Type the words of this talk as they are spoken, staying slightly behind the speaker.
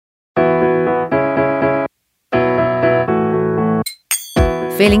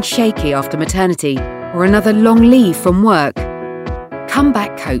feeling shaky after maternity or another long leave from work?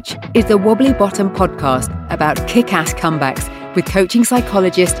 Comeback Coach is the Wobbly Bottom podcast about kick-ass comebacks with coaching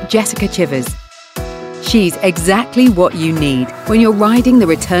psychologist Jessica Chivers. She's exactly what you need when you're riding the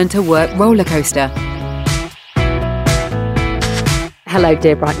return to work roller coaster. Hello,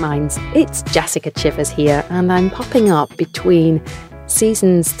 dear Bright Minds. It's Jessica Chivers here, and I'm popping up between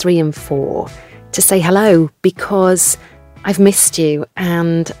seasons 3 and 4 to say hello because I've missed you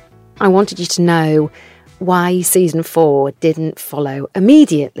and I wanted you to know why season 4 didn't follow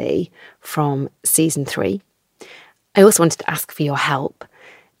immediately from season 3. I also wanted to ask for your help.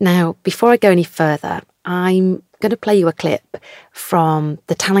 Now, before I go any further, I'm going to play you a clip from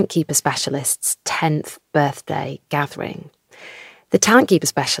the Talent Keeper Specialists' 10th birthday gathering. The Talent Keeper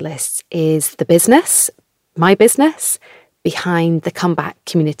Specialists is the business, my business, behind the Comeback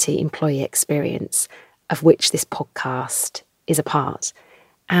Community Employee Experience, of which this podcast is a part.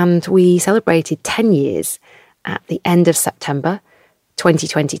 And we celebrated 10 years at the end of September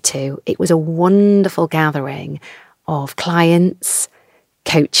 2022. It was a wonderful gathering of clients,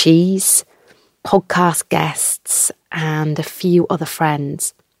 coachees, podcast guests, and a few other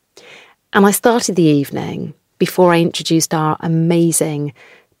friends. And I started the evening before I introduced our amazing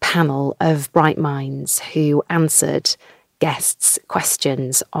panel of bright minds who answered guests'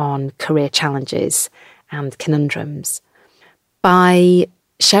 questions on career challenges and conundrums by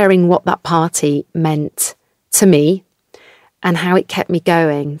sharing what that party meant to me and how it kept me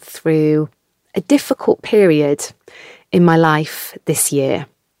going through a difficult period in my life this year.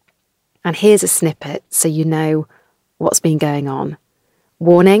 And here's a snippet so you know what's been going on.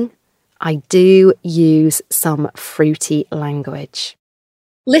 Warning, I do use some fruity language.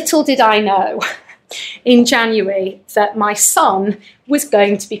 Little did I know in January that my son was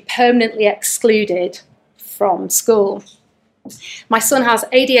going to be permanently excluded from school. My son has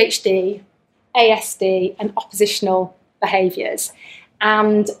ADHD, ASD and oppositional behaviours,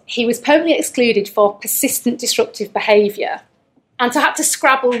 and he was permanently excluded for persistent disruptive behaviour. And so I had to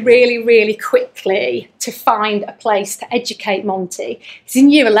scrabble really, really quickly to find a place to educate Monty. He's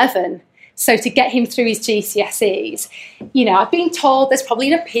in year 11. So to get him through his GCSEs, you know, I've been told there's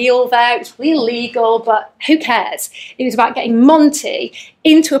probably an appeal there, it's probably illegal, but who cares? It was about getting Monty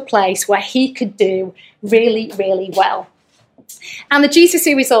into a place where he could do really, really well. And the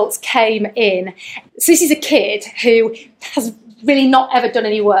GCSE results came in. So this is a kid who has really not ever done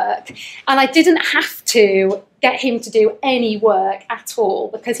any work. And I didn't have to get him to do any work at all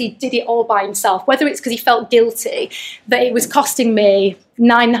because he did it all by himself, whether it's because he felt guilty that it was costing me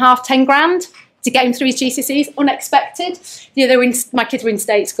 9.5, 10 grand to get him through his GCSEs, unexpected. You know, my kids were in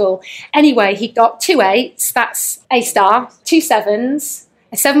state school. Anyway, he got 2 8s, that's A star, 2 7s,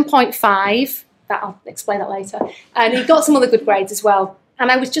 a 7.5, I'll explain that later. And he got some other good grades as well.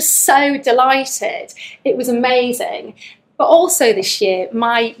 And I was just so delighted. It was amazing. But also this year,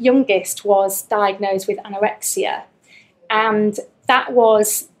 my youngest was diagnosed with anorexia. And that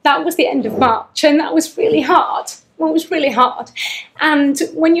was the end of March. And that was really hard. Well, it was really hard. And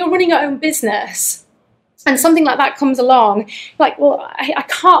when you're running your own business and something like that comes along, like, well, I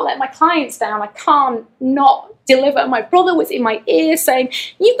can't let my clients down. I can't not deliver. My brother was in my ear saying,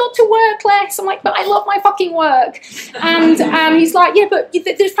 you've got to work less. I'm like, but I love my fucking work. And he's like, yeah, but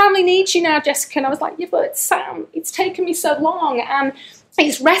the family needs you now, Jessica. And I was like, yeah, but Sam, it's taken me so long. And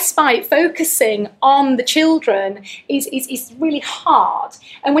it's respite, focusing on the children is really hard.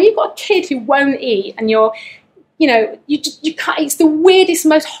 And when you've got a kid who won't eat and you can't, it's the weirdest,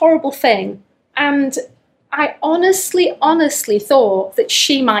 most horrible thing. And I honestly thought that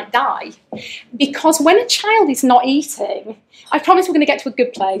she might die because when a child is not eating, I promise we're going to get to a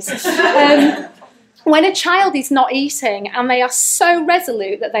good place. When a child is not eating and they are so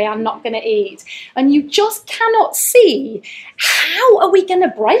resolute that they are not going to eat and you just cannot see how are we going to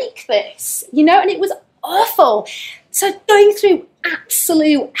break this, you know, and it was awful. So going through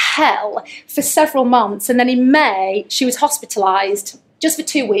absolute hell for several months, and then in May she was hospitalised just for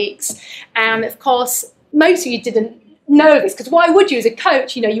 2 weeks, and of course most of you didn't know this because why would you as a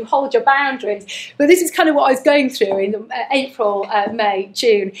coach? You know, you hold your boundaries. But this is kind of what I was going through in April, May,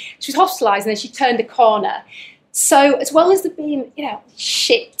 June. She was hospitalised and then she turned a corner. So as well as there being, you know,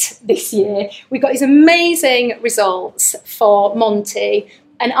 shit this year, we got these amazing results for Monty,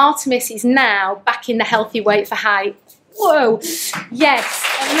 and Artemis is now back in the healthy weight for height. Whoa, yes,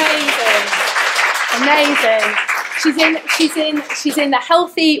 amazing. She's in the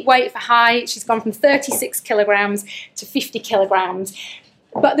healthy weight for height. She's gone from 36 kilograms to 50 kilograms.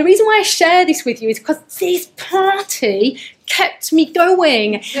 But the reason why I share this with you is because this party kept me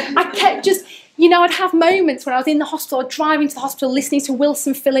going. I kept just, I'd have moments when I was in the hospital, driving to the hospital, listening to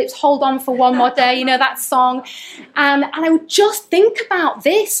Wilson Phillips, Hold On for One More Day, that song. And I would just think about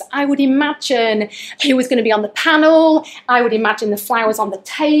this. I would imagine who was going to be on the panel. I would imagine the flowers on the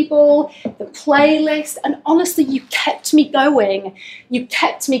table, the playlist. And honestly, you kept me going.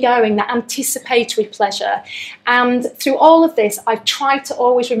 That anticipatory pleasure. And through all of this, I've tried to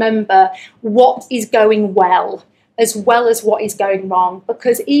always remember what is going well as what is going wrong.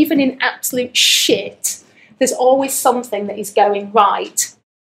 Because even in absolute shit, there's always something that is going right.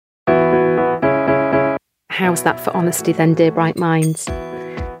 How's that for honesty then, dear Bright Minds?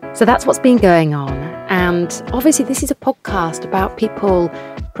 So that's what's been going on. And obviously this is a podcast about people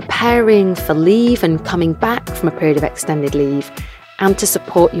preparing for leave and coming back from a period of extended leave, and to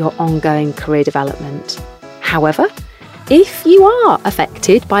support your ongoing career development. However, if you are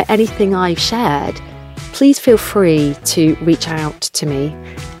affected by anything I've shared, please feel free to reach out to me.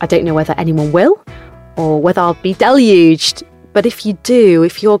 I don't know whether anyone will or whether I'll be deluged, but if you do,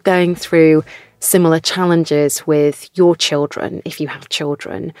 if you're going through similar challenges with your children, if you have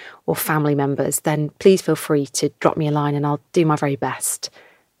children or family members, then please feel free to drop me a line and I'll do my very best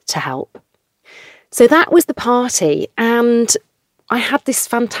to help. So that was the party, and I had this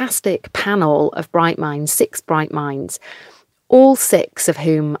fantastic panel of Bright Minds, 6 Bright Minds, all 6 of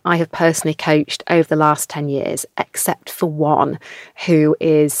whom I have personally coached over the last 10 years, except for one, who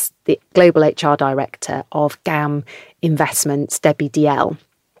is the Global HR Director of GAM Investments, Debbie DL.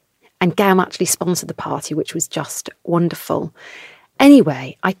 And GAM actually sponsored the party, which was just wonderful.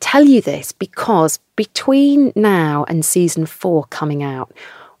 Anyway, I tell you this because between now and season 4 coming out,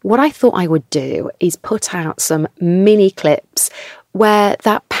 what I thought I would do is put out some mini clips where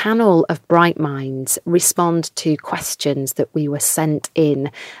that panel of Bright Minds respond to questions that we were sent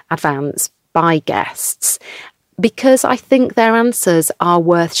in advance by guests, because I think their answers are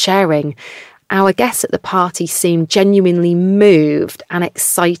worth sharing. Our guests at the party seemed genuinely moved and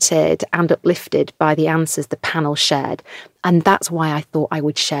excited and uplifted by the answers the panel shared, and that's why I thought I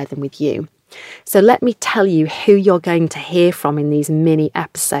would share them with you. So let me tell you who you're going to hear from in these mini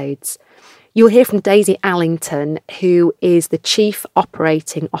episodes. You'll hear from Daisy Allington, who is the Chief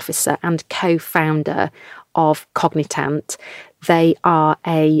Operating Officer and co-founder of Cognitant. They are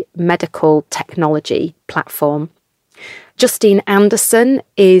a medical technology platform. Justine Anderson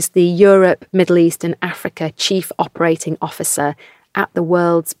is the Europe, Middle East and Africa Chief Operating Officer at the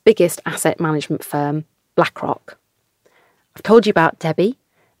world's biggest asset management firm, BlackRock. I've told you about Debbie.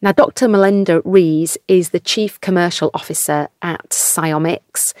 Now, Dr. Melinda Rees is the Chief Commercial Officer at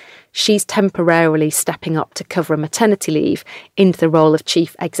Xiomix. She's temporarily stepping up to cover a maternity leave into the role of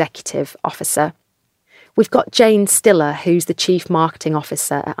Chief Executive Officer. We've got Jane Stiller, who's the Chief Marketing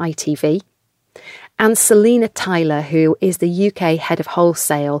Officer at ITV, and Selina Tyler, who is the UK Head of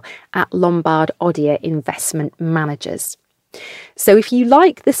Wholesale at Lombard Odier Investment Managers. So if you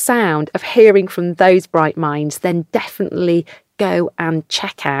like the sound of hearing from those bright minds, then definitely go and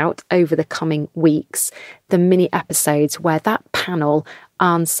check out over the coming weeks the mini episodes where that panel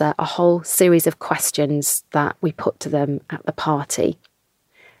answer a whole series of questions that we put to them at the party.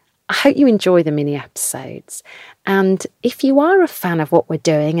 I hope you enjoy the mini episodes, and if you are a fan of what we're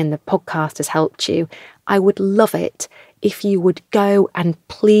doing and the podcast has helped you, I would love it if you would go and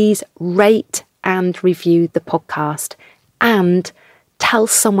please rate and review the podcast and tell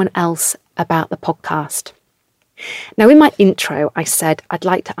someone else about the podcast. Now, in my intro, I said I'd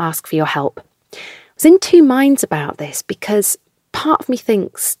like to ask for your help. I was in 2 minds about this because part of me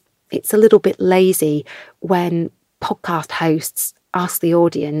thinks it's a little bit lazy when podcast hosts ask the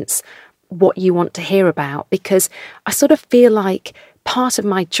audience what you want to hear about, because I sort of feel like part of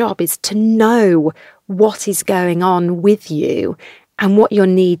my job is to know what is going on with you and what your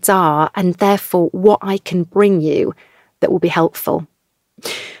needs are, and therefore what I can bring you that will be helpful.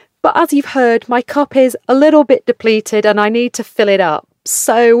 But as you've heard, my cup is a little bit depleted and I need to fill it up.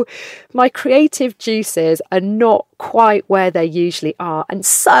 So my creative juices are not quite where they usually are. And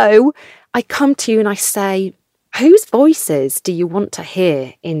so I come to you and I say, whose voices do you want to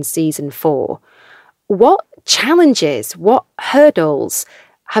hear in season 4? What challenges, what hurdles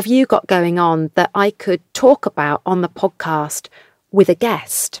have you got going on that I could talk about on the podcast with a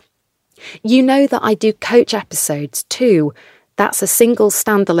guest? You know that I do coach episodes too. That's a single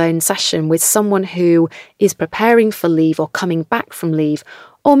standalone session with someone who is preparing for leave or coming back from leave,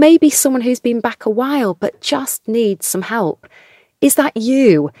 or maybe someone who's been back a while but just needs some help. Is that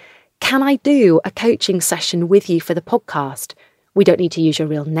you? Can I do a coaching session with you for the podcast? We don't need to use your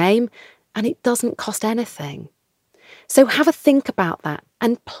real name and it doesn't cost anything. So have a think about that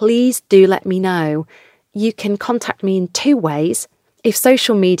and please do let me know. You can contact me in 2 ways. If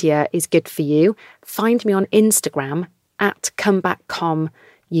social media is good for you, find me on Instagram at comebackcomuk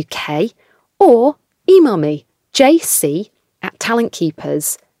or email me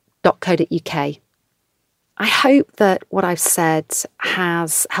jc@talentkeepers.co.uk. I hope that what I've said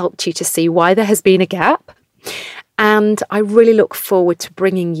has helped you to see why there has been a gap. And I really look forward to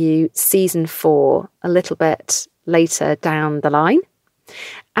bringing you season 4 a little bit later down the line.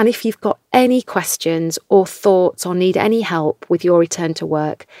 And if you've got any questions or thoughts or need any help with your return to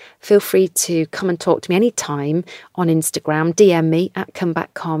work, feel free to come and talk to me anytime on Instagram, DM me at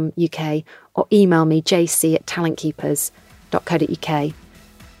comebackcomuk or email me jc@talentkeepers.co.uk.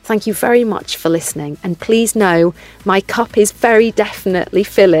 Thank you very much for listening, and please know my cup is very definitely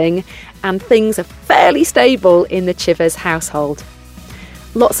filling and things are fairly stable in the Chivers household.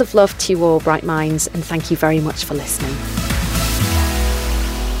 Lots of love to you all, Bright Minds, and thank you very much for listening.